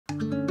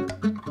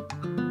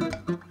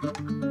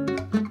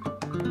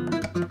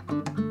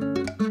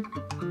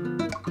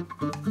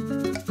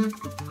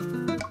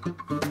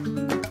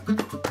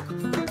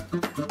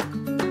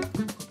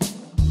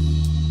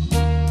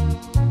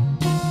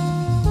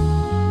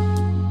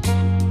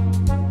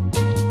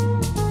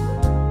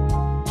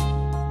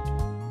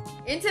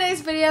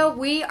video,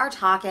 we are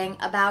talking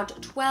about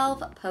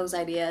 12 pose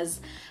ideas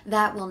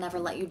that will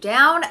never let you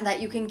down, that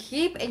you can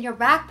keep in your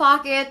back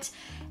pocket,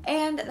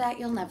 and that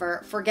you'll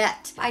never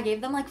forget. I gave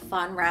them like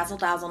fun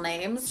razzle-dazzle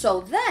names.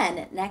 So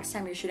then next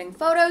time you're shooting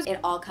photos, it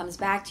all comes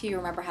back to you.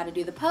 Remember how to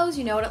do the pose,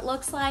 you know what it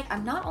looks like.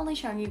 I'm not only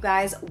showing you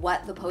guys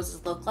what the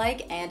poses look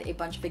like and a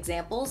bunch of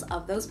examples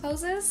of those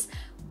poses,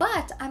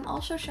 but I'm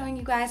also showing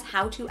you guys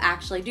how to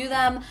actually do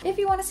them. If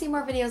you want to see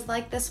more videos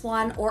like this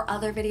one or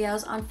other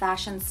videos on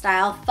fashion,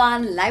 style,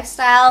 fun,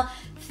 lifestyle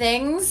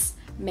things,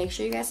 make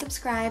sure you guys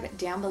subscribe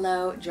down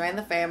below, join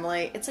the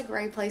family. It's a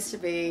great place to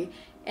be.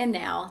 And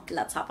now,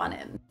 let's hop on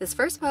in. This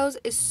first pose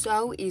is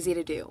so easy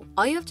to do.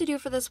 All you have to do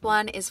for this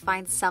one is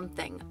find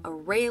something, a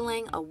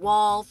railing, a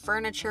wall,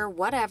 furniture,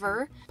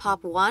 whatever,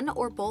 pop one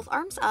or both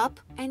arms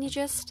up, and you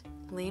just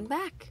lean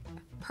back.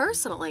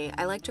 Personally,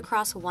 I like to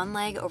cross one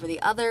leg over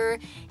the other.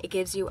 It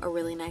gives you a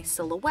really nice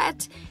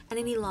silhouette, and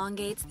it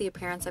elongates the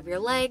appearance of your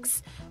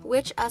legs,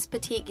 which us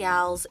petite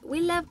gals, we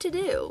love to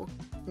do.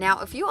 Now,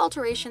 a few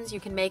alterations you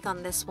can make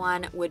on this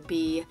one would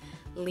be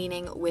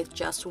leaning with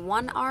just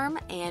one arm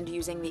and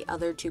using the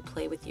other to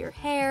play with your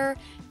hair,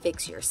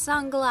 fix your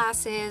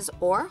sunglasses,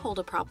 or hold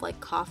a prop like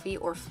coffee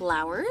or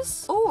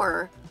flowers,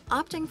 or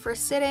opting for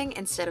sitting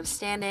instead of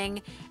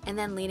standing and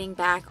then leaning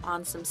back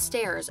on some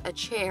stairs, a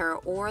chair,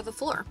 or the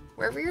floor,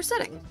 wherever you're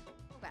sitting.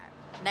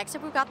 Next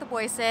up, we've got the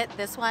boy sit.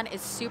 This one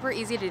is super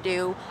easy to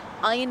do.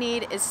 All you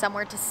need is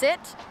somewhere to sit.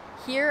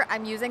 Here,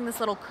 I'm using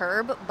this little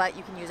curb, but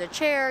you can use a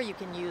chair, you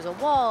can use a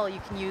wall, you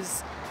can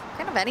use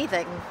kind of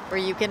anything where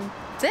you can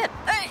sit.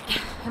 All right,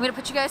 I'm gonna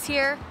put you guys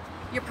here.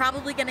 You're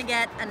probably gonna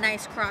get a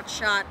nice crotch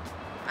shot.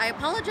 I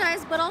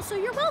apologize, but also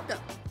you're welcome.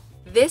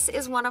 This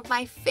is one of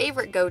my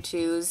favorite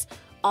go-tos.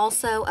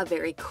 Also a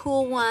very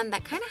cool one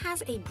that kind of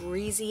has a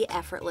breezy,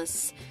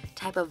 effortless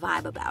type of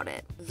vibe about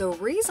it. The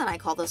reason I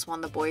call this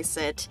one the boy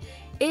sit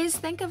is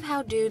think of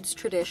how dudes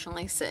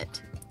traditionally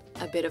sit.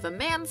 A bit of a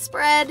man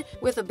spread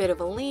with a bit of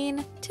a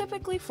lean,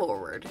 typically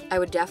forward. I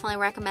would definitely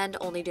recommend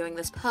only doing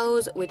this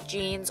pose with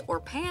jeans or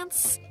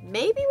pants,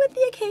 maybe with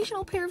the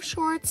occasional pair of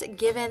shorts,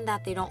 given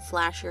that they don't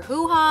flash your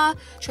hoo-ha.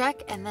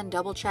 Check and then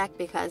double check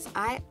because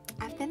I've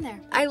been there.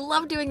 I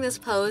love doing this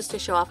pose to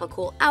show off a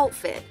cool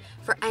outfit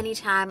for any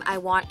time I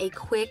want a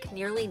quick,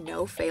 nearly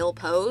no-fail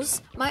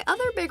pose. My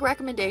other big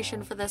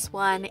recommendation for this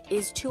one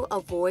is to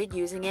avoid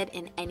using it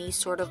in any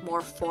sort of more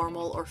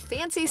formal or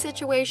fancy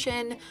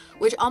situation,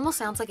 which almost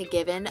sounds like a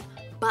given,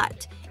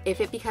 but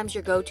if it becomes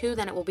your go-to,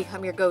 then it will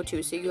become your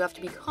go-to, so you have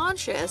to be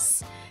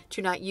conscious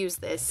to not use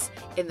this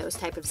in those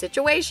type of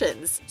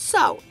situations.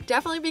 So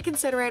definitely be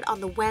considerate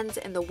on the whens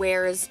and the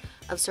wheres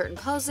of certain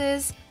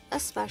poses,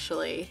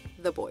 especially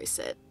the boy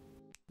sit.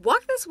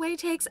 Walk this way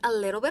takes a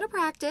little bit of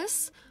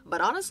practice,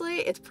 but honestly,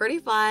 it's pretty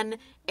fun,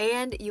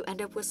 and you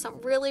end up with some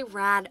really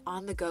rad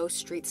on-the-go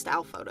street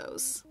style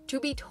photos.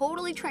 To be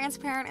totally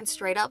transparent and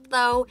straight up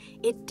though,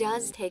 it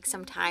does take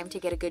some time to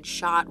get a good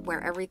shot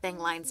where everything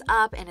lines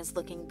up and is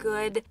looking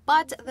good,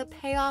 but the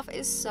payoff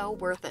is so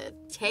worth it.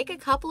 Take a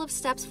couple of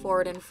steps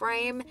forward in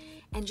frame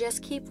and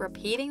just keep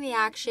repeating the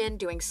action,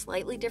 doing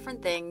slightly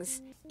different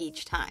things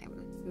each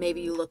time.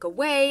 Maybe you look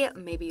away,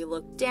 maybe you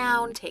look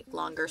down, take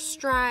longer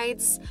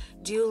strides,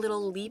 do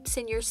little leaps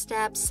in your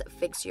steps,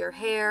 fix your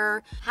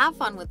hair. Have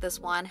fun with this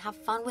one, have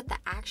fun with the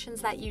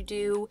actions that you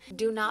do.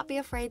 Do not be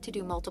afraid to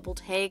do multiple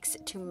takes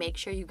to make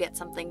sure you get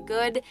something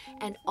good.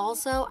 And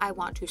also, I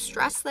want to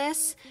stress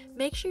this,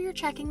 make sure you're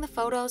checking the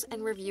photos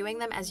and reviewing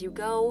them as you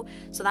go,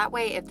 so that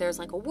way if there's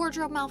like a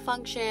wardrobe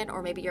malfunction,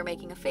 or maybe you're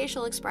making a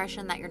facial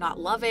expression that you're not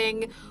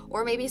loving,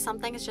 or maybe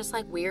something is just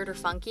like weird or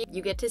funky,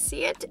 you get to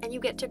see it and you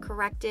get to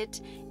correct it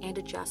and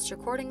adjust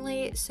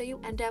accordingly, so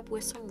you end up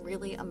with some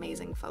really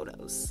amazing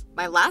photos.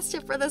 My last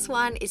tip for this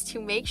one is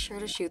to make sure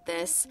to shoot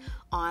this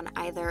on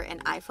either an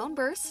iPhone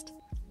burst,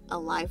 a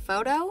live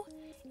photo,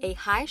 a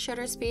high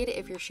shutter speed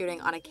if you're shooting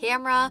on a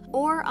camera,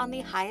 or on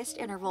the highest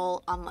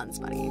interval on Lens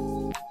Buddy.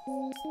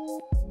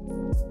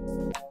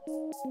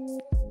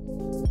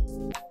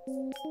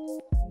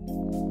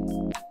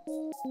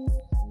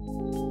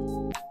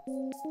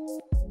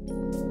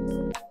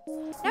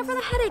 Now for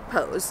the headache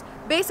pose.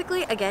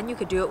 Basically, again, you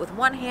could do it with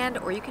one hand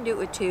or you can do it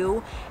with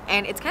two,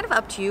 and it's kind of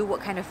up to you what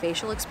kind of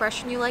facial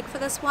expression you like for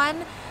this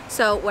one.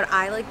 So what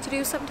I like to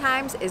do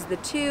sometimes is the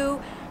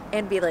two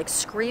and be like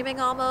screaming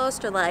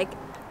almost, or like,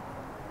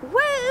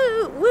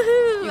 woo,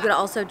 woohoo. You could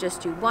also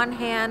just do one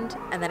hand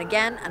and then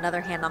again,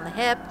 another hand on the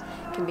hip,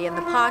 can be in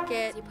the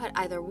pocket. You put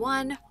either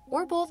one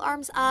or both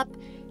arms up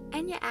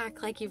and you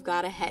act like you've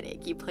got a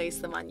headache. You place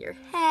them on your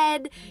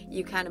head,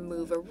 you kind of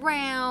move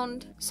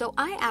around. So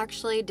I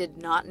actually did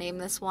not name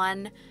this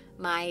one.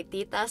 My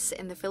titas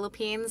in the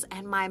Philippines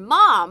and my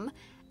mom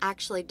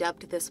actually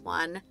dubbed this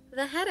one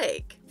the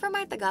headache. For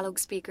my Tagalog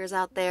speakers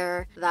out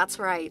there, that's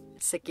right,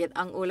 sakit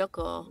ang ulo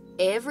ko.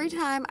 Every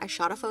time I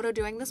shot a photo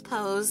doing this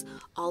pose,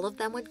 all of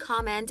them would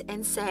comment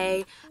and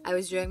say I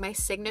was doing my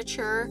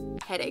signature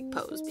headache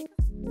pose.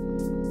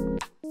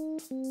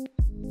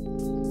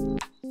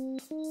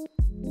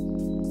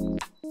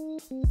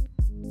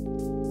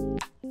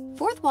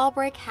 For fourth wall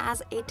break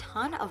has a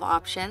ton of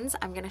options.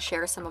 I'm gonna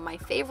share some of my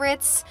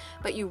favorites,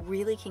 but you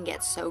really can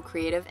get so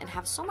creative and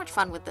have so much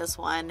fun with this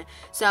one.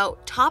 So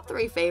top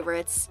 3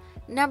 favorites.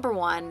 Number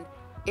 1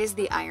 is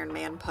the Iron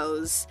Man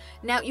pose.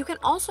 Now you can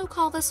also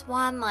call this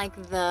one like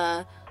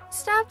the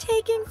stop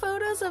taking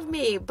photos of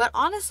me, but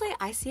honestly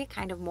I see it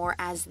kind of more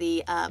as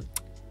the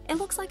it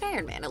looks like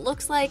Iron Man. It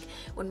looks like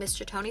when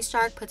Mr. Tony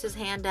Stark puts his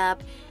hand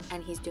up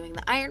and he's doing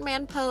the Iron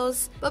Man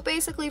pose. But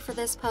basically for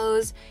this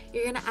pose,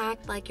 you're gonna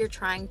act like you're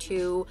trying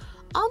to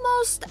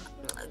almost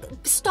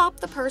stop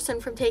the person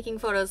from taking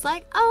photos.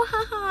 Like, oh,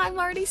 haha, I'm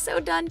already so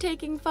done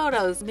taking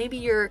photos. Maybe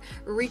you're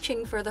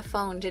reaching for the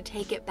phone to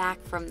take it back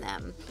from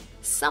them.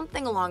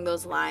 Something along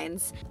those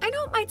lines. I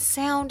know it might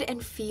sound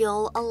and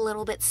feel a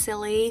little bit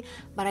silly,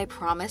 but I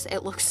promise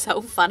it looks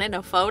so fun in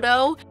a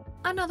photo.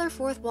 Another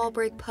fourth wall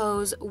break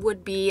pose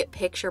would be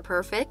picture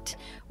perfect,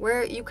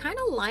 where you kind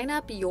of line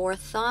up your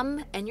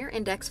thumb and your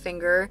index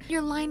finger.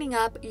 You're lining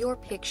up your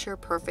picture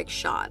perfect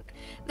shot.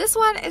 This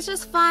one is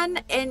just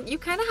fun, and you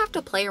kind of have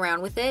to play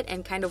around with it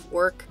and kind of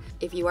work,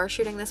 if you are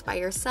shooting this by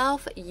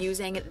yourself,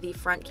 using the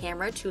front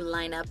camera to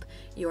line up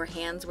your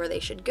hands where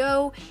they should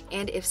go,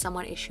 and if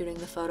someone is shooting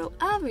the photo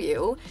of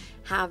you,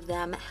 have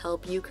them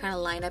help you kind of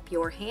line up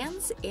your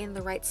hands in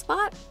the right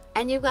spot,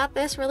 and you've got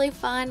this really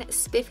fun,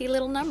 spiffy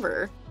little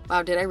number.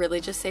 Wow, did I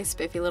really just say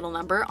spiffy little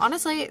number?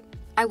 Honestly,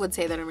 I would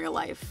say that in real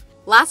life.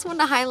 Last one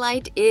to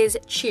highlight is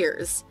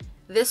cheers.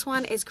 This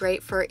one is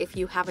great for if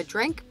you have a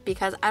drink,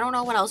 because I don't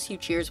know what else you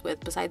cheers with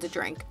besides a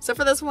drink. So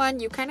for this one,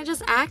 you kind of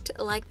just act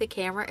like the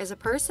camera is a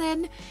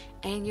person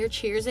and you're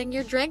cheersing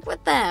your drink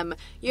with them.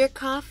 Your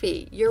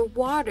coffee, your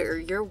water,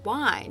 your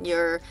wine,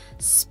 your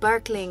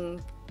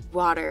sparkling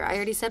water. I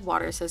already said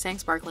water, so saying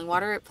sparkling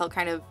water, it felt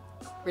kind of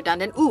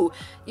redundant. Ooh,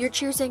 you're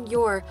cheersing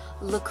your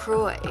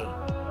LaCroix.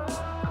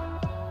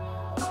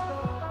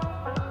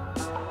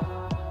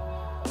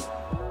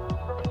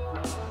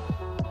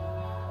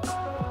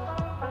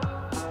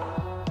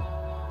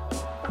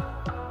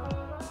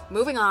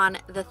 Moving on,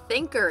 the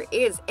thinker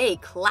is a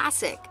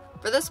classic.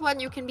 For this one,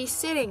 you can be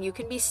sitting, you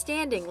can be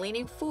standing,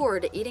 leaning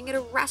forward, eating at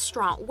a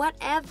restaurant,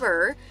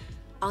 whatever.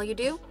 All you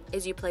do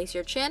is you place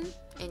your chin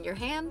in your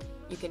hand.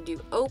 You can do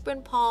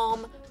open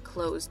palm,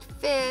 closed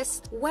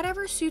fist,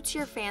 whatever suits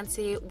your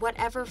fancy,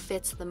 whatever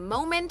fits the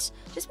moment.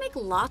 Just make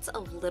lots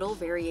of little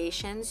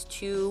variations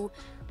to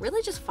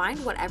really just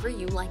find whatever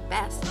you like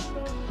best.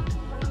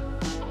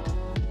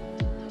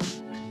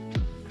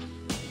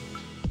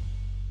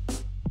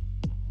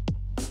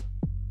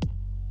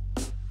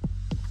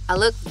 I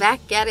look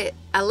back at it.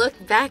 I look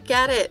back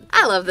at it.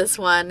 I love this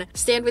one.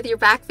 Stand with your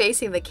back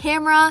facing the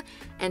camera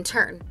and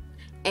turn,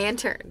 and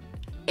turn,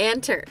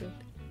 and turn,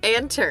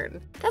 and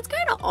turn. That's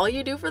kind of all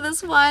you do for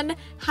this one.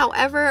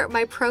 However,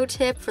 my pro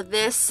tip for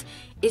this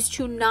is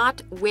to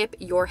not whip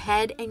your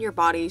head and your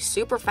body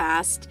super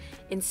fast.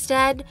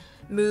 Instead,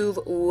 move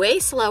way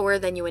slower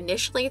than you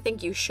initially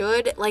think you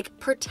should. Like,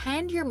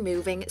 pretend you're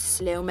moving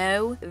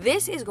slow-mo.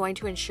 This is going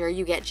to ensure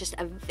you get just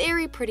a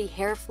very pretty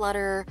hair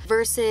flutter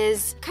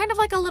versus kind of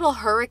like a little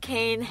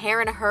hurricane,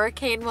 hair in a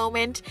hurricane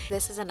moment.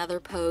 This is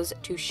another pose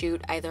to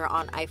shoot either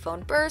on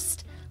iPhone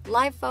Burst,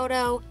 live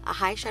photo, a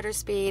high shutter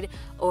speed,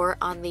 or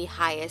on the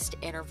highest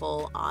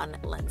interval on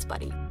Lens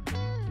Buddy.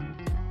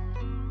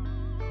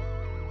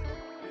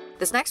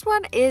 This next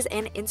one is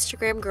an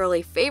Instagram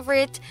girly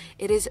favorite.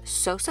 It is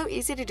so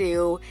easy to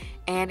do,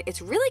 and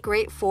it's really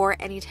great for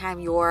anytime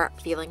you're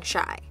feeling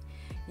shy.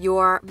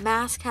 Your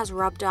mask has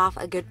rubbed off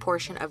a good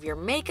portion of your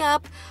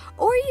makeup,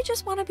 or you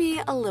just want to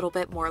be a little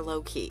bit more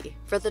low-key.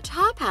 For the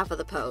top half of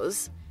the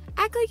pose,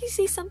 act like you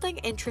see something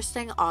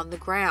interesting on the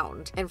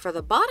ground. And for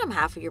the bottom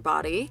half of your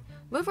body,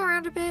 move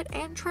around a bit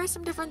and try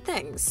some different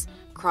things.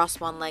 Cross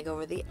one leg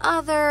over the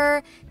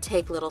other,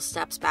 take little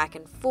steps back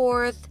and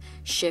forth,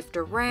 shift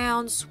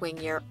around, swing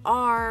your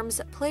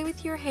arms, play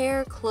with your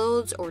hair,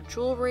 clothes, or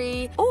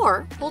jewelry,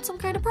 or hold some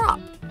kind of prop.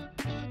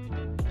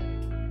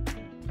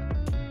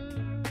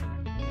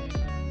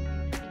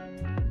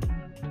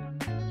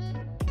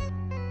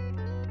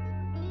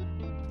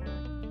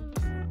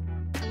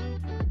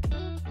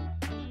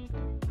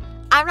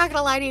 I'm not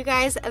gonna lie to you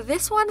guys,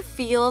 this one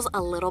feels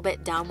a little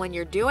bit dumb when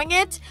you're doing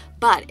it,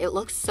 but it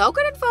looks so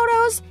good in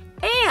photos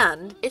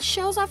and it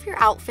shows off your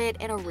outfit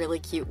in a really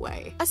cute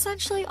way.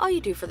 Essentially, all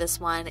you do for this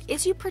one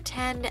is you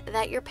pretend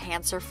that your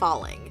pants are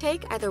falling.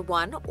 Take either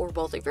one or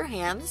both of your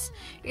hands.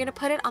 You're gonna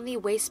put it on the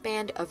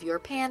waistband of your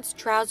pants,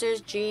 trousers,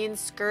 jeans,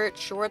 skirt,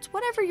 shorts,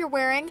 whatever you're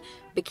wearing.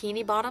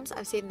 Bikini bottoms,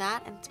 I've seen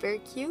that and it's very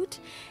cute.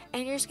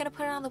 And you're just gonna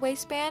put it on the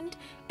waistband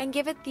and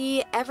give it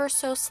the ever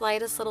so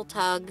slightest little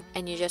tug,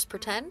 and you just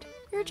pretend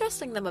you're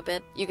adjusting them a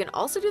bit. You can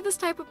also do this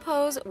type of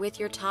pose with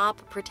your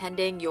top,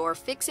 pretending you're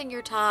fixing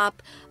your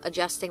top,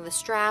 adjusting the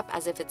strap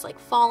as if it's like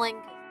falling.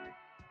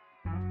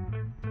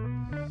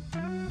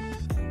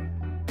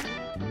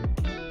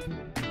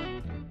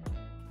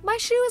 My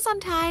shoe is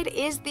untied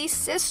is the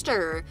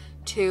sister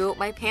to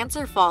my pants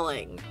are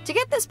falling. To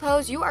get this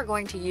pose, you are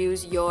going to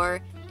use your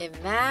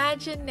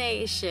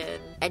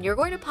imagination. And you're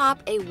going to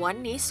pop a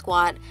one knee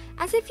squat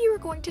as if you were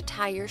going to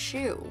tie your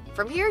shoe.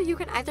 From here, you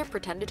can either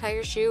pretend to tie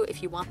your shoe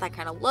if you want that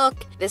kind of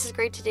look. This is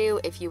great to do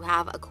if you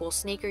have a cool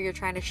sneaker you're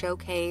trying to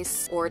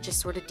showcase, or just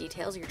sort of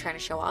details you're trying to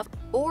show off.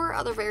 Or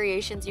other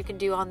variations you can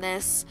do on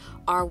this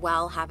are,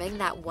 while having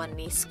that one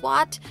knee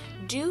squat,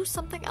 do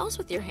something else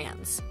with your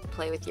hands.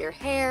 Play with your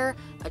hair,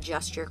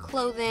 adjust your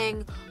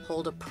clothing,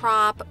 hold a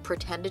prop,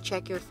 pretend to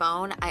check your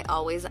phone. I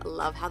always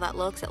love how that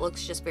looks. It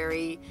looks just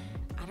very,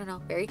 I don't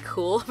know, very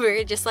cool,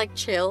 very just like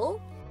chill.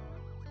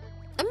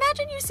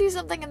 Imagine you see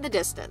something in the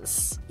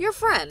distance. Your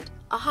friend,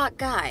 a hot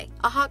guy,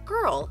 a hot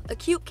girl, a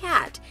cute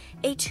cat,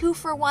 a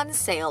 2-for-1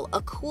 sale,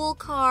 a cool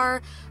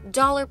car,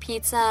 dollar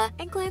pizza,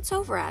 and glance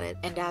over at it.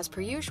 And as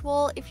per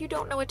usual, if you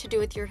don't know what to do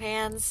with your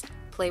hands,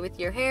 play with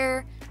your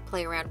hair,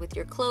 play around with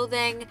your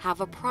clothing, have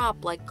a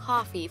prop like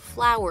coffee,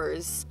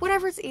 flowers,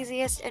 whatever's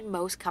easiest and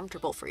most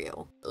comfortable for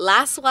you.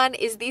 Last one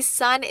is the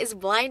sun is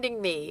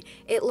blinding me.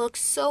 It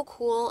looks so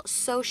cool,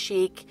 so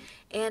chic,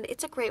 and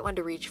it's a great one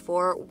to reach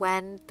for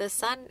when the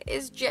sun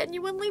is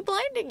genuinely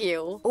blinding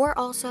you. Or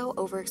also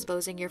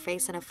overexposing your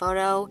face in a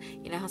photo.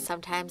 You know how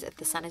sometimes if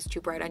the sun is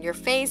too bright on your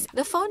face,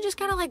 the phone just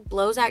kind of like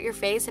blows out your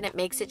face and it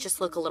makes it just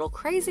look a little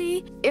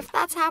crazy. If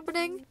that's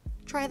happening,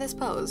 try this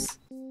pose.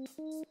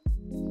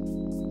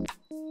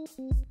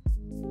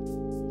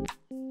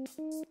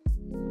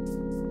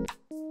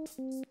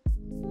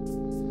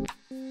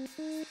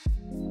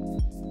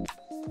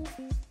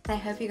 I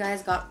hope you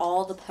guys got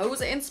all the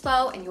pose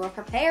inspo and you are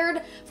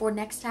prepared for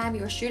next time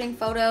you are shooting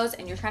photos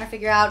and you're trying to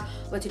figure out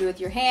what to do with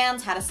your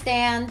hands, how to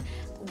stand,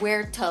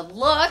 where to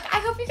look. I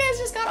hope you guys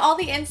just got all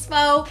the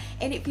inspo.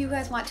 And if you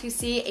guys want to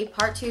see a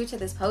part 2 to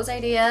this pose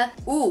idea,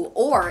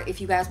 or if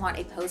you guys want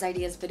a pose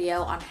ideas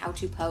video on how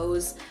to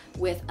pose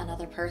with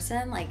another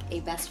person, like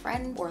a best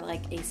friend or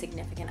like a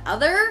significant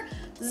others,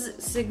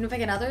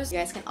 you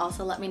guys can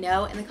also let me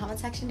know in the comment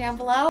section down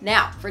below.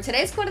 Now, for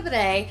today's quote of the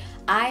day,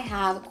 I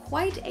have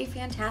quite a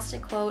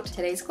fantastic quote.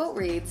 Today's quote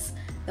reads,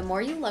 "The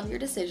more you love your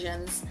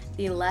decisions,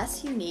 the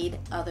less you need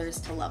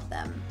others to love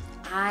them."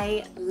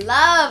 I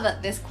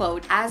love this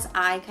quote. As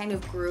I kind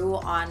of grew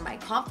on my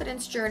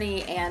confidence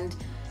journey and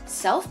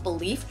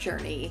self-belief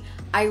journey,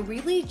 I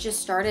really just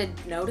started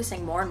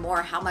noticing more and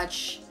more how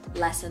much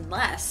less and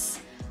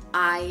less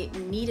I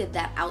needed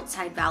that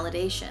outside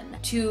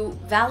validation. To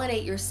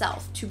validate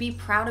yourself, to be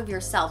proud of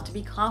yourself, to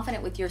be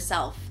confident with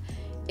yourself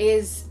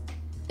is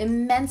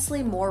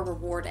immensely more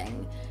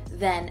rewarding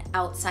than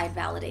outside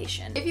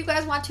validation. If you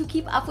guys want to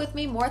keep up with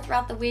me more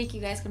throughout the week,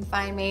 you guys can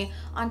find me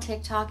on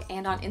TikTok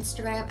and on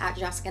Instagram at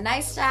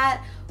Neistadt.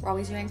 We're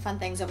always doing fun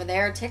things over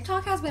there.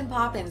 TikTok has been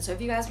popping, so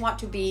if you guys want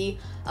to be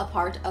a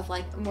part of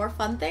like more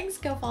fun things,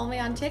 go follow me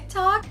on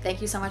TikTok.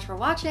 Thank you so much for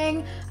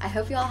watching. I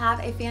hope you all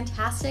have a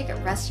fantastic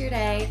rest of your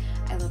day.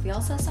 I love you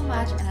all so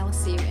much, and I will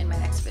see you in my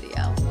next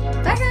video.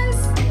 Bye guys!